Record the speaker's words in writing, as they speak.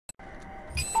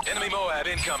Enemy MOAB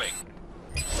incoming.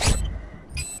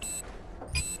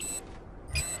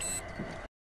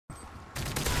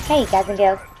 Hey guys and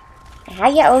girls, how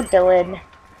ya all doing?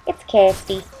 It's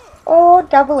Kirsty, or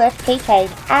double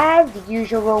FTK as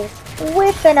usual,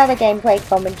 with another gameplay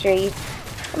commentary.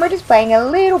 And we're just playing a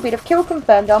little bit of Kill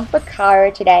Confirmed on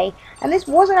Bakara today, and this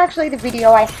wasn't actually the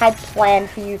video I had planned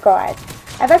for you guys.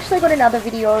 I've actually got another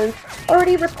video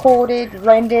already recorded,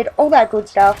 rendered, all that good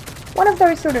stuff. One of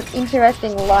those sort of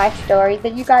interesting life stories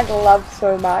that you guys love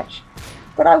so much.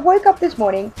 But I woke up this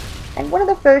morning, and one of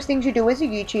the first things you do as a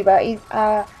YouTuber is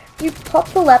you pop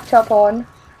the laptop on.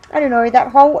 I don't know,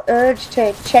 that whole urge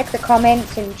to check the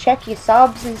comments and check your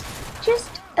subs is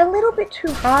just a little bit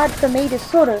too hard for me to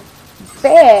sort of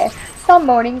bear some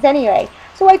mornings anyway.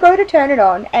 So I go to turn it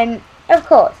on, and of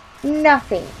course,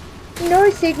 nothing. No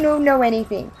signal, no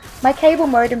anything. My cable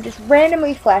modem just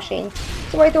randomly flashing.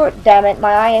 So I thought, damn it,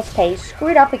 my ISP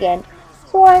screwed up again.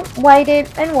 So I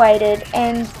waited and waited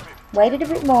and waited a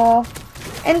bit more,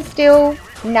 and still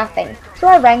nothing. So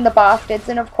I rang the bastards,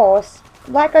 and of course,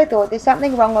 like I thought, there's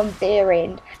something wrong on their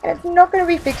end, and it's not going to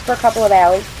be fixed for a couple of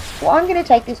hours. So I'm going to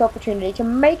take this opportunity to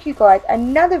make you guys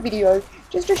another video,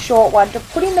 just a short one, to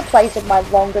put in the place of my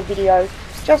longer videos,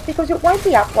 just because it won't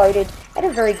be uploaded at a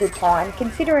very good time,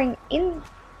 considering in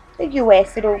the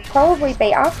US it'll probably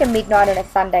be after midnight on a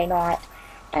Sunday night,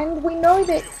 and we know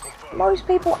that most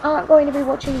people aren't going to be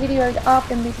watching videos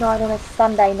after midnight on a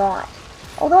Sunday night.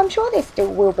 Although I'm sure there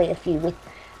still will be a few with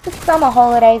the summer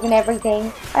holidays and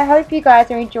everything. I hope you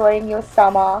guys are enjoying your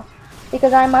summer,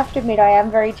 because I must admit I am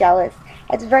very jealous.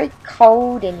 It's very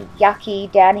cold and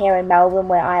yucky down here in Melbourne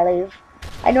where I live.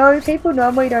 I know people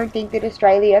normally don't think that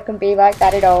Australia can be like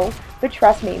that at all, but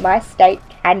trust me, my state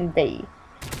can be.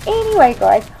 Anyway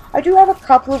guys, I do have a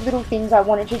couple of little things I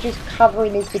wanted to just cover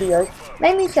in this video.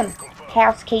 Mainly some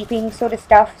housekeeping sort of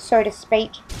stuff, so to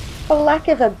speak, for lack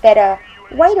of a better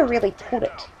way to really put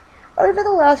it. Over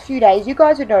the last few days, you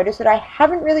guys would notice that I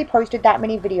haven't really posted that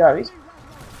many videos,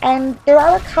 and there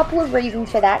are a couple of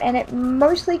reasons for that, and it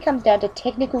mostly comes down to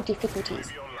technical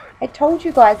difficulties. I told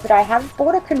you guys that I have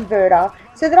bought a converter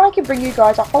so that I can bring you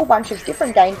guys a whole bunch of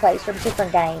different gameplays from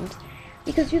different games,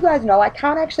 because you guys know I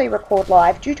can't actually record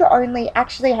live due to only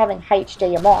actually having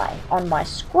HDMI on my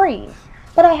screen,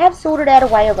 but I have sorted out a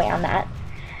way around that.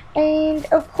 And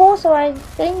of course,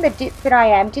 being the dip that I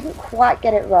am, didn't quite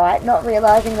get it right, not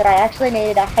realising that I actually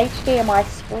needed a HDMI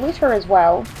splitter as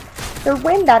well. So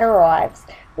when that arrives,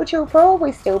 which will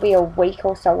probably still be a week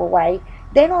or so away,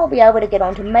 then I'll be able to get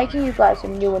on to making you guys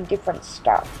some new and different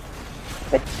stuff.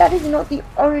 But that is not the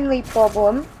only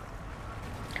problem.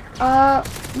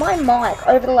 My mic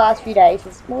over the last few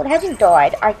days well, it hasn't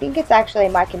died. I think it's actually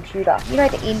my computer. You know,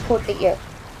 the input that you,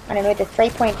 I don't know, the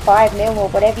 3.5mm or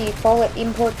whatever you call it,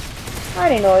 input. I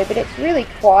don't know, but it's really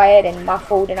quiet and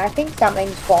muffled, and I think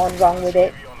something's gone wrong with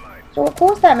it. So of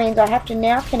course that means I have to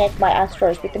now connect my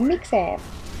Astros with the mix amp,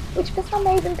 which for some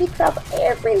reason picks up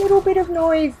every little bit of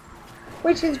noise,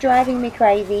 which is driving me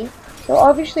crazy. So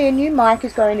obviously a new mic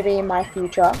is going to be in my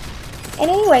future. And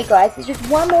anyway guys, there's just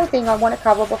one more thing I want to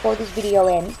cover before this video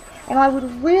ends, and I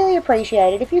would really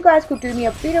appreciate it if you guys could do me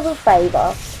a bit of a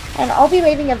favour. And I'll be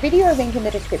leaving a video link in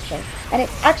the description, and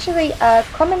it's actually a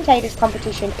commentators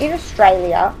competition in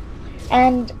Australia,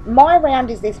 and my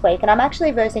round is this week, and I'm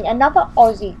actually versing another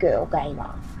Aussie girl gamer,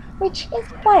 which is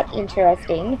quite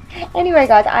interesting. Anyway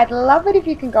guys, I'd love it if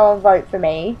you can go and vote for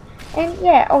me, and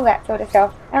yeah, all that sort of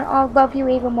stuff, and I'll love you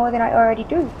even more than I already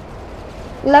do.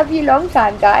 Love you long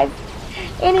time guys.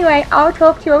 Anyway, I'll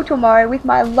talk to you all tomorrow with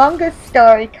my longest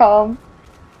story, Calm.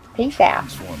 Peace out.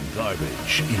 Transform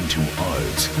garbage into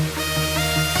art.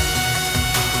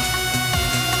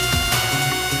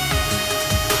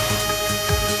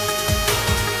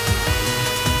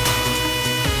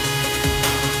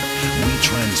 We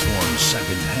transform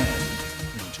secondhand